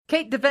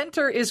Kate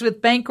DeVenter is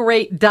with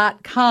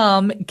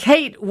Bankrate.com.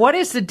 Kate, what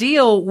is the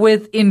deal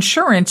with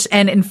insurance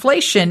and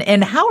inflation,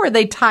 and how are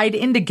they tied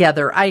in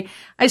together? I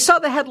saw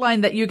the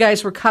headline that you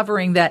guys were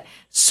covering that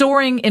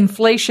soaring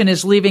inflation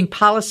is leaving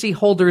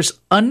policyholders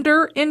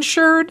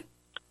underinsured.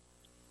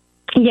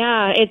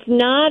 Yeah, it's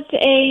not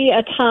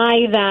a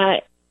tie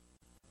that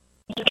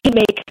you can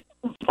make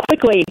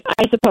quickly,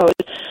 I suppose.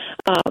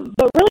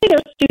 But really,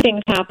 there's two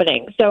things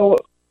happening. So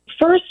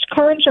first,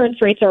 car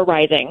insurance rates are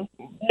rising.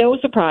 No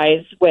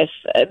surprise with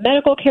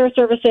medical care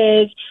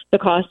services, the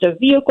cost of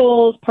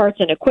vehicles, parts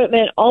and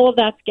equipment, all of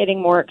that's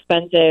getting more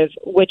expensive,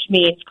 which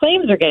means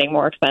claims are getting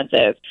more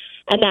expensive.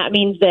 And that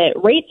means that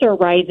rates are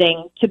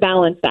rising to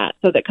balance that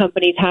so that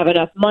companies have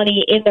enough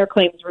money in their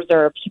claims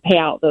reserve to pay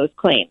out those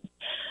claims.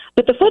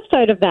 But the flip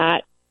side of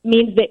that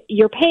means that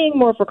you're paying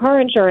more for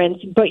car insurance,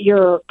 but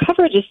your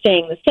coverage is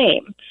staying the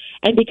same.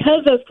 And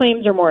because those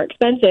claims are more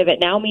expensive, it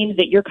now means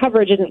that your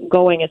coverage isn't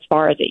going as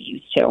far as it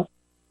used to.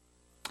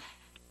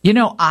 You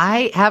know,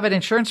 I have an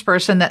insurance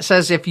person that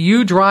says if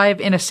you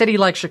drive in a city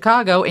like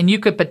Chicago and you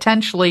could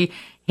potentially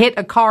hit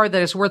a car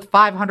that is worth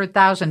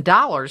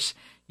 $500,000,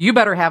 you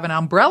better have an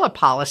umbrella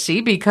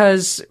policy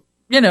because,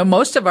 you know,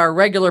 most of our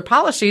regular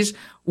policies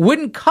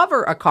wouldn't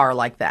cover a car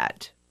like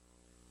that.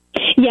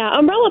 Yeah,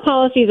 umbrella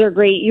policies are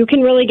great. You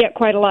can really get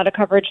quite a lot of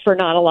coverage for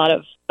not a lot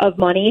of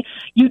money.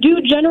 You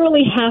do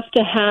generally have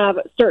to have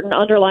certain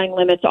underlying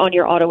limits on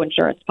your auto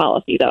insurance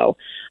policy, though.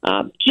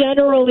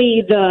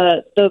 Generally,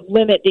 the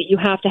limit that you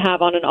have to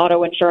have on an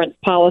auto insurance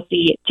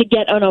policy to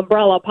get an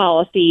umbrella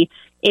policy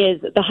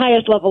is the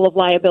highest level of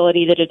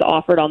liability that is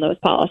offered on those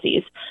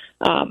policies.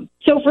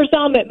 So for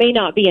some, it may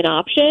not be an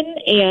option,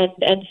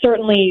 and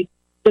certainly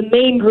the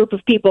main group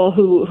of people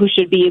who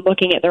should be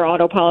looking at their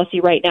auto policy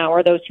right now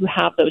are those who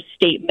have those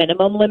state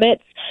minimum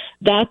limits.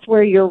 That's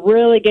where you're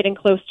really getting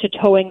close to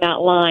towing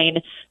that line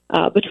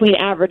between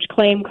average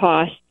claim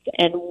costs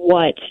and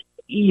what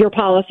your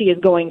policy is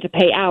going to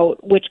pay out,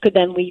 which could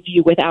then leave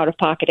you with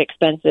out-of-pocket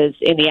expenses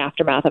in the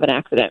aftermath of an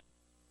accident.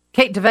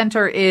 Kate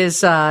DeVenter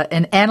is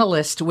an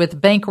analyst with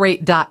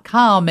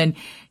Bankrate.com. And,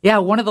 yeah,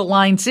 one of the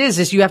lines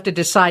is you have to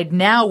decide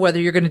now whether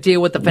you're going to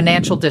deal with the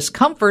financial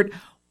discomfort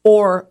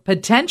or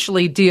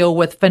potentially deal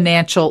with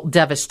financial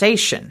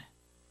devastation.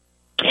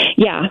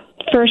 Yeah,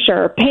 for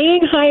sure.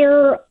 Paying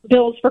higher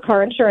bills for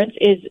car insurance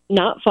is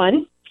not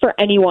fun for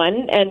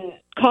anyone, and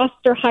costs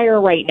are higher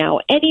right now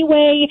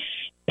anyway.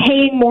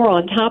 Paying more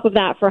on top of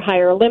that for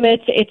higher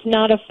limits, it's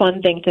not a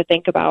fun thing to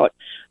think about.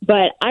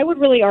 But I would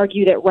really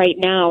argue that right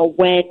now,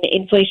 when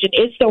inflation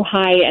is so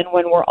high and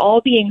when we're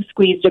all being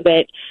squeezed a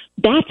bit,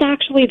 that's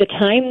actually the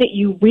time that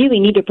you really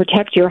need to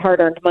protect your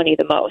hard-earned money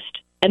the most.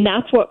 And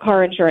that's what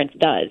car insurance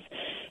does.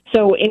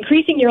 So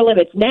increasing your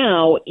limits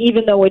now,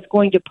 even though it's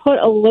going to put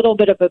a little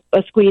bit of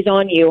a squeeze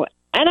on you,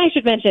 and I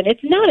should mention,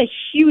 it's not a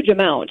huge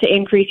amount to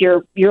increase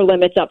your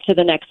limits up to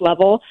the next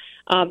level.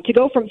 To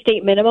go from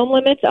state minimum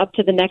limits up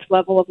to the next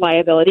level of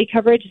liability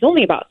coverage is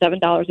only about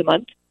 $7 a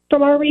month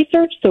from our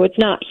research, so it's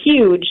not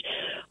huge,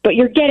 but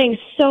you're getting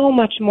so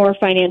much more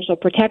financial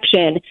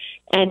protection.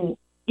 And,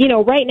 you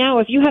know, right now,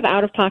 if you have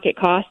out-of-pocket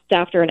costs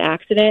after an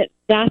accident,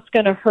 that's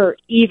going to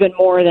hurt even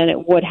more than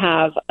it would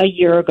have a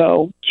year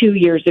ago, 2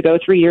 years ago,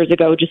 3 years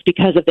ago, just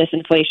because of this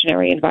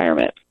inflationary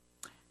environment.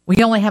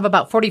 We only have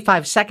about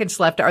 45 seconds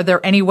left. Are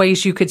there any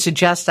ways you could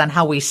suggest on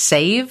how we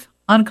save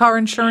on car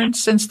insurance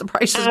since the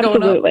price is going up?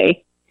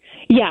 Absolutely.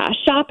 Yeah,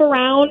 shop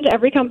around.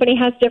 Every company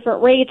has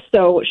different rates,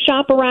 so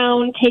shop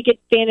around, take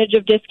advantage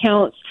of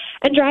discounts,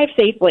 and drive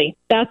safely.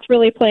 That's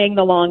really playing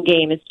the long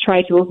game, is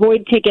try to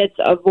avoid tickets,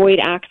 avoid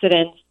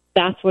accidents.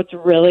 That's what's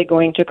really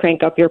going to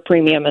crank up your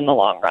premium in the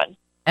long run.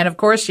 And, of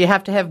course, you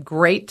have to have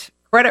great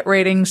credit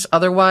ratings.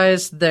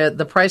 Otherwise,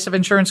 the price of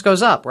insurance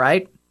goes up,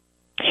 right?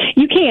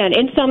 You can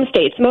in some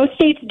states. Most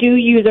states do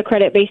use a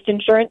credit-based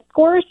insurance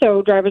score,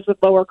 so drivers with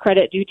lower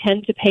credit do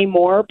tend to pay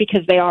more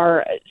because they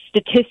are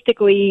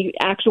statistically,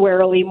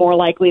 actuarially more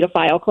likely to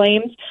file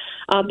claims.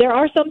 There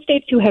are some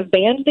states who have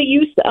banned the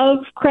use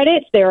of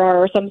credit. There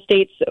are some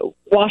states,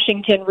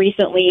 Washington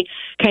recently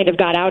kind of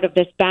got out of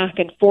this back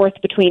and forth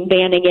between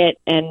banning it,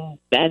 and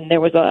there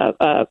was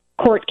a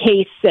court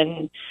case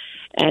and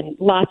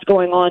lots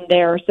going on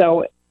there.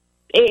 So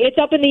it's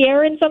up in the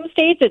air in some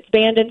states. It's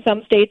banned in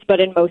some states, but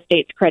in most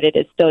states, credit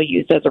is still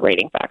used as a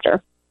rating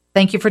factor.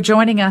 Thank you for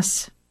joining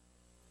us.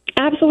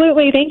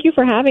 Absolutely. Thank you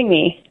for having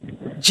me.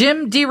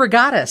 Jim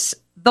DeRogatis,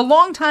 the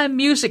longtime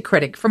music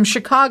critic from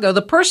Chicago,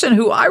 the person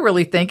who I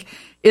really think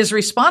is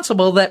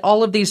responsible that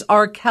all of these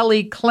R.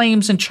 Kelly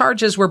claims and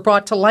charges were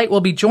brought to light,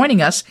 will be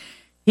joining us.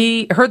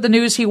 He heard the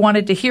news he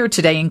wanted to hear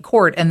today in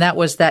court, and that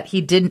was that he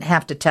didn't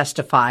have to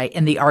testify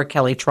in the R.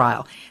 Kelly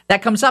trial.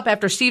 That comes up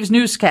after Steve's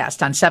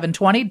newscast on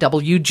 720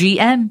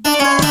 WGN.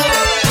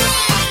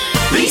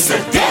 Lisa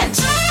Dent,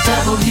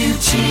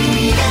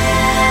 WGN.